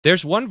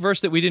There's one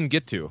verse that we didn't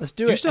get to. Let's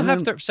do You it. still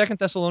have 2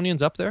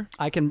 Thessalonians up there?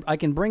 I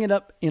can bring it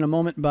up in a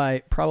moment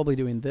by probably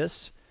doing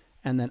this,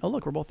 and then, oh,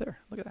 look, we're both there.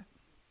 Look at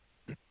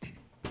that.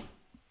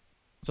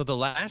 So the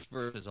last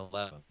verse is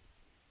 11.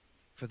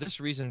 For this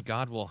reason,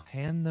 God will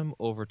hand them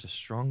over to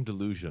strong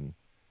delusion,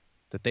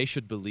 that they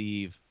should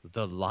believe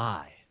the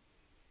lie.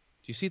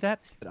 Do you see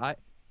that?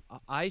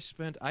 I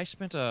spent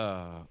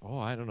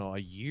a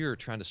year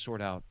trying to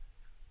sort out,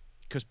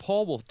 because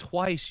Paul will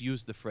twice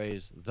use the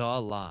phrase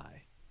the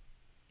lie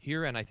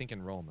here, and I think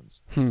in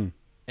Romans. And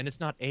it's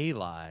not a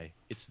lie,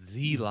 it's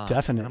the lie.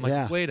 Definite. And I'm like,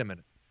 yeah. wait a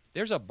minute.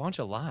 There's a bunch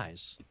of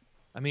lies.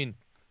 I mean,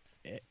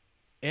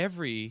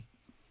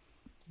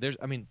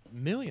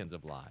 millions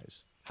of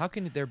lies. How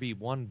can there be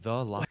one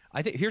the lie?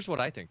 Here's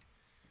what I think.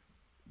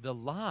 The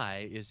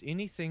lie is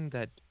anything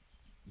that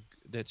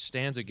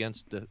stands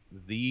against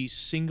the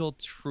single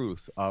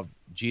truth of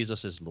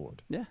Jesus is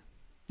Lord. Yeah.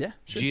 Yeah.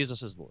 Sure.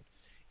 Jesus is Lord.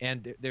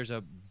 And there's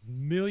a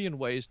million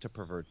ways to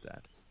pervert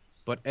that.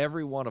 But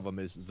every one of them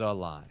is the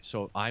lie.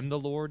 So I'm the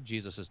Lord.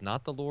 Jesus is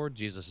not the Lord.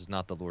 Jesus is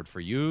not the Lord for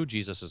you.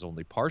 Jesus is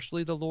only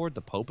partially the Lord.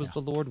 The Pope is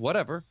the Lord.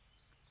 Whatever.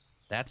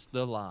 That's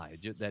the lie.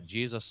 That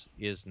Jesus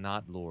is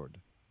not Lord.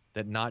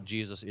 That not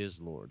Jesus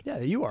is Lord. Yeah,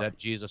 you are. That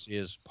Jesus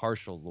is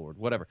partial Lord.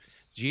 Whatever.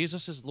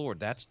 Jesus is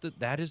Lord.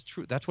 That is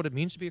true. That's what it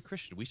means to be a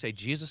Christian. We say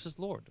Jesus is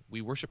Lord.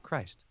 We worship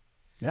Christ.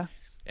 Yeah.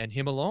 And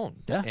him alone.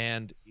 Yeah.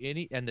 And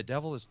the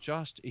devil is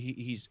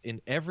he's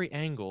in every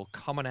angle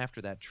coming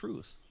after that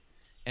truth.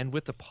 And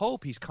with the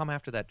Pope, he's come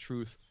after that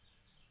truth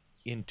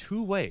in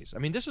 2 ways. I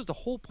mean, this is the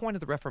whole point of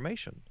the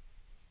Reformation.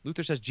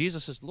 Luther says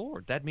Jesus is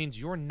Lord. That means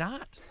you're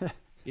not.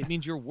 It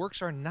means your works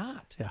are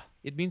not. Yeah.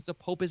 It means the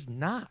Pope is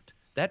not.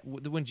 That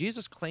when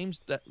Jesus claims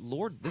that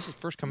Lord, this is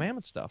First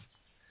Commandment stuff.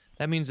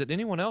 That means that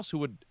anyone else who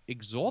would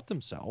exalt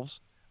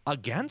themselves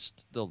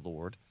against the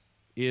Lord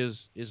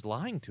is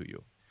lying to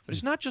you. But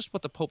it's not just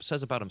what the Pope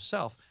says about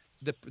himself.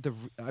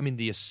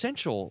 The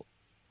essential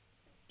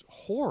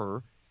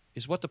horror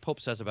is what the Pope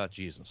says about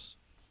Jesus.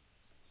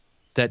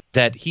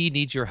 That he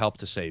needs your help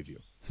to save you.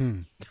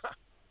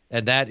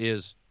 And that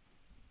is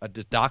a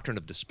doctrine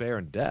of despair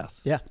and death.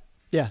 Yeah.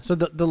 Yeah. So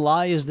the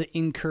lie is the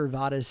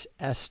incurvatus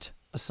est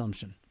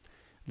assumption,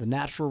 the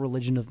natural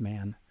religion of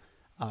man,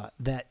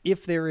 that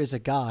if there is a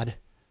God,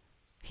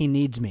 he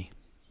needs me.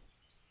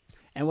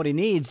 And what he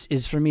needs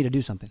is for me to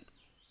do something.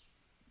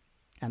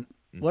 And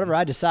whatever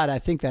I decide I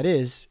think that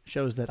is,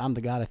 shows that I'm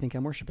the God I think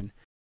I'm worshiping.